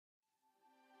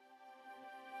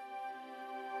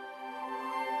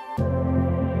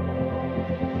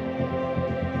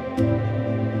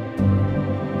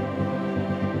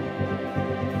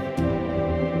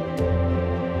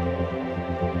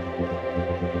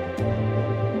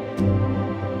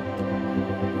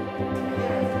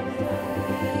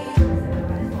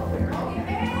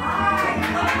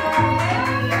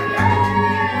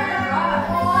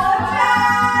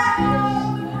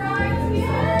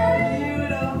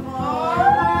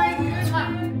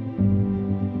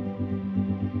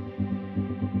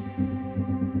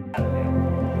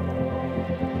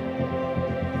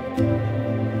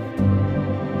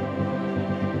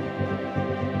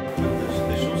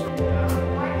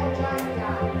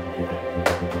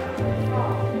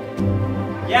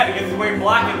Yeah, because he's wearing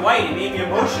black and white. It made me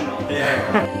emotional.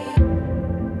 Yeah.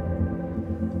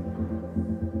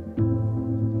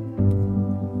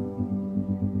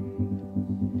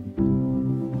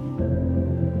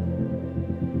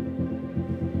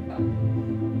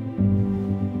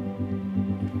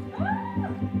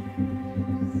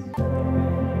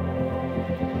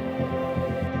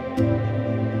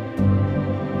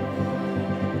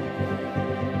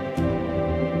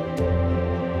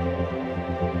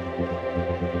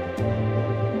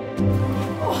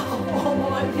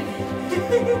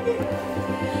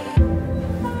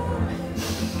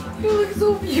 You look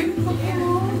so beautiful. You're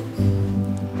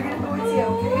gonna go and see it,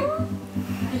 okay?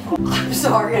 I'm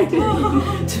sorry I didn't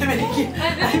mean to make you.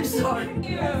 I'm sorry.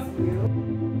 You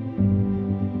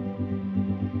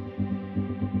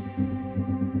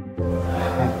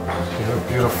look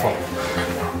beautiful.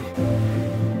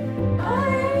 Hi.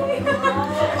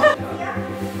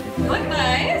 You look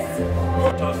nice.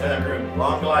 Toast to that groom.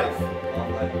 Long life.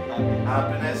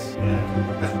 Happiness.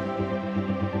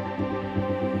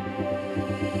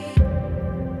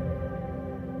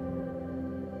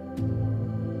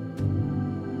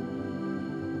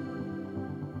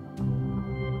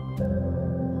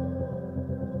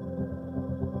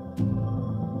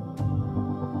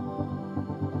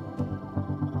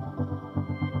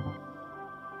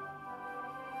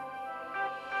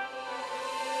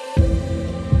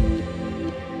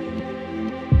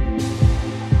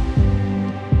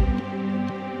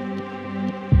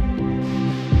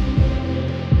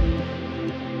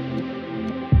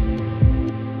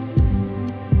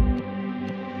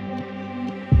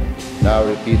 Now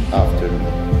repeat after me.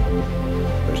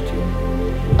 First you.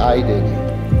 I,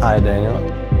 Daniel. I, Daniel.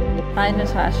 I,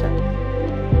 Natascia.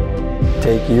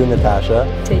 Take you, Natascia.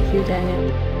 Take you,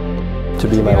 Daniel. To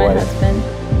be my wife. Husband.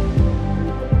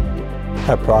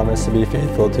 I promise to be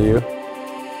faithful to you.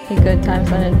 In good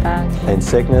times and in bad. In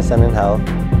sickness and in health.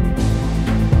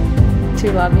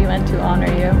 To love you and to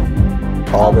honor you.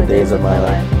 All the days of my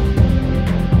life.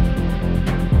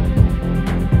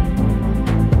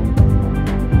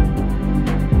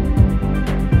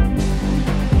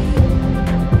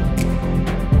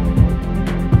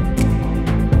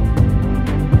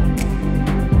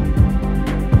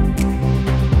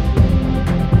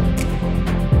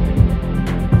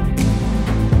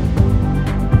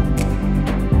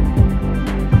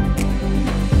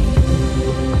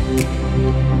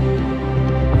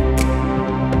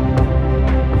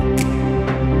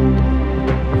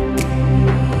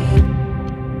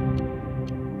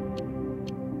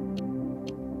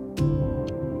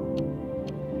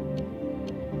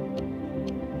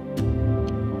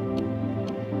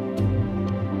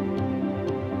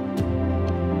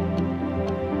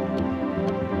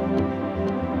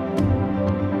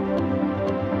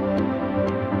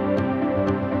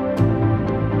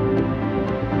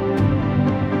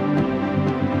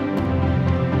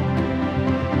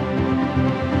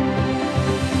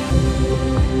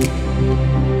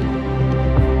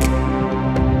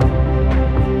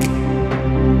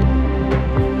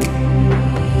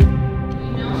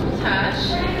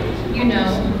 You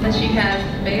know that she has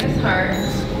the biggest heart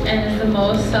and is the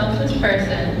most selfless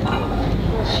person.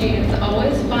 She is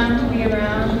always fun to be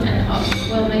around and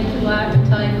will make you laugh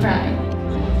until you cry.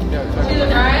 To the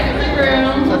bride and the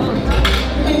groom,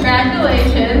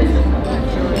 congratulations.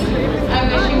 I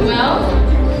wish you wealth,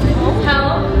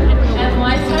 health, and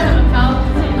lifetime of health,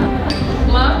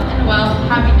 love, and wealth,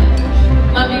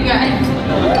 happiness. Love you guys.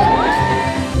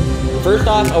 First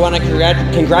off, I want to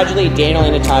congratulate Daniel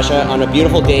and Natascia on a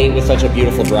beautiful day with such a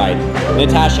beautiful bride.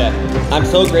 Natascia, I'm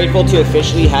so grateful to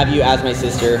officially have you as my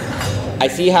sister. I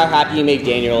see how happy you make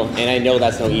Daniel, and I know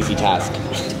that's no easy task.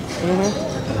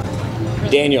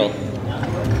 Daniel,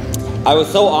 I was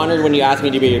so honored when you asked me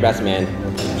to be your best man.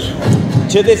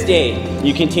 To this day,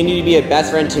 you continue to be a best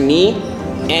friend to me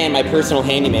and my personal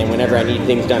handyman whenever I need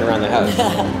things done around the house.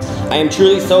 I am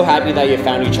truly so happy that you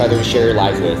found each other to share your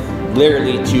lives with.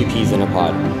 Literally 2 peas in a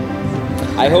pod.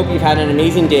 I hope you've had an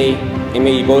amazing day and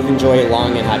may you both enjoy a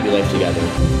long and happy life together.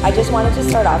 I just wanted to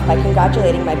start off by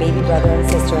congratulating my baby brother and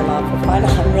sister-in-law for fun.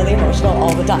 I'm really emotional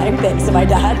all the time, thanks to my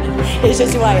dad. It's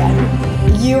just who I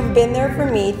am. You've been there for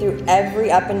me through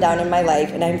every up and down in my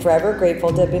life, and I'm forever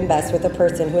grateful to have been best with a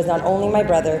person who is not only my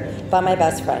brother, but my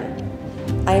best friend.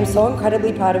 I am so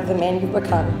incredibly proud of the man you've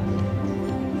become.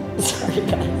 Sorry,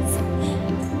 guys.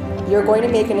 You're going to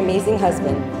make an amazing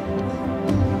husband.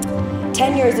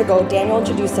 10 years ago, Daniel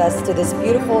introduced us to this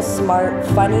beautiful, smart,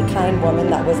 funny, kind woman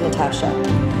that was Natascia.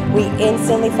 We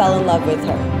instantly fell in love with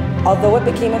her. Although it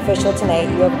became official tonight,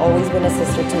 you have always been a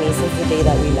sister to me since the day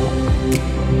that we met.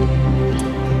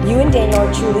 You and and Daniel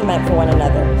are truly meant for one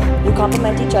another. You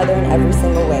complement each other in every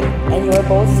single way, and you are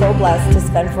both so blessed to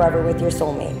spend forever with your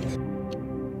soulmate.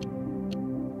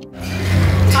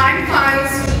 Time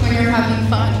flies when you're having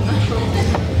fun.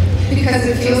 Because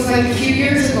it feels like a few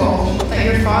years ago that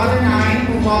your father and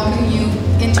I will welcome you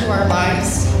into our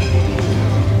lives.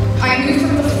 I knew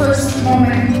from the first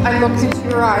moment I looked into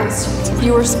your eyes,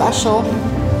 you were special.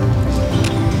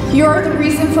 You are the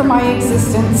reason for my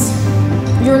existence.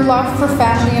 Your love for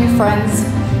family and friends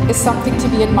is something to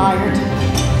be admired.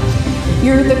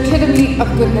 You're the epitome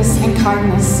of goodness and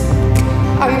kindness.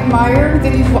 I admire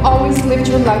that you've always lived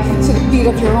your life to the beat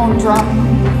of your own drum.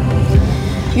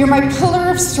 You're my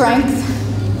pillar of strength,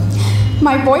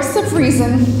 my voice of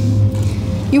reason.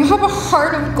 You have a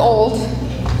heart of gold.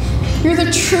 You're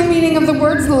the true meaning of the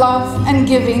words love and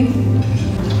giving.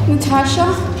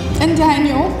 Natascia and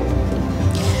Daniel,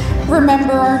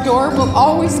 remember our door will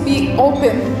always be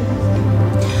open.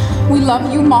 We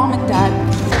love you, Mom and Dad.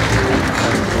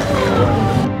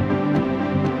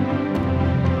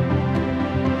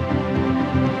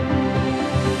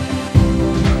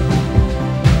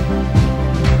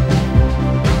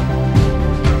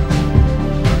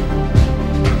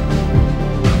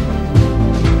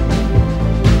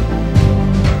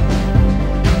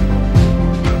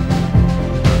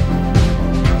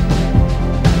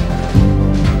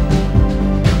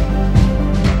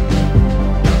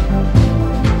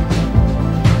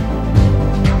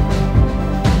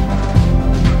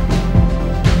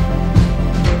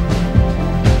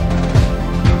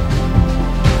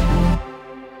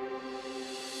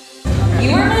 You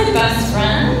are my best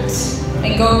friend,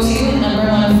 my go-to and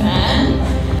 #1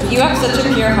 fan. You have such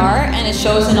a pure heart and it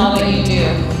shows in all that you do.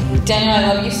 Daniel,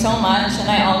 I love you so much and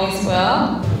I always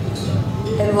will.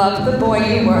 I love the boy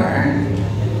you were,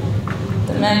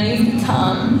 the man you've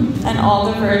become, and all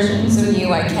the versions of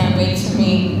you I can't wait to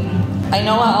meet. I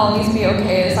know I'll always be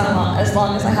okay as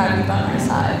long as I have you by my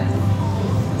side.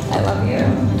 I love you.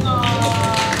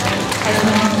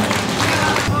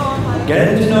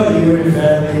 Getting to know you and your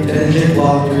family didn't take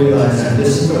long to realize that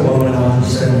this is the woman I want to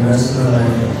spend the rest of my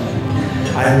life with.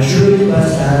 I am truly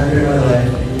blessed to have you in my life.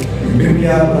 You pick me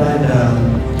up when I'm down,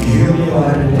 you heal me when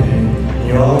I'm in pain, and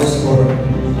you always support me,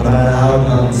 no matter how it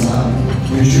comes out.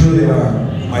 You truly are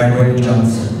my Dwayne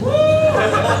Johnson.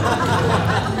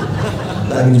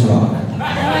 That means rock.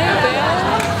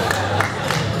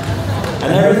 I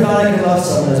never thought I could love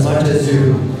someone as much as you.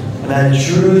 And I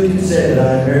truly can say that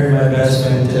I married my best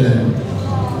friend today.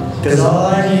 Because all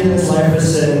I need in this life is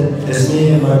sin is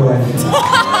me and my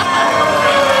wife.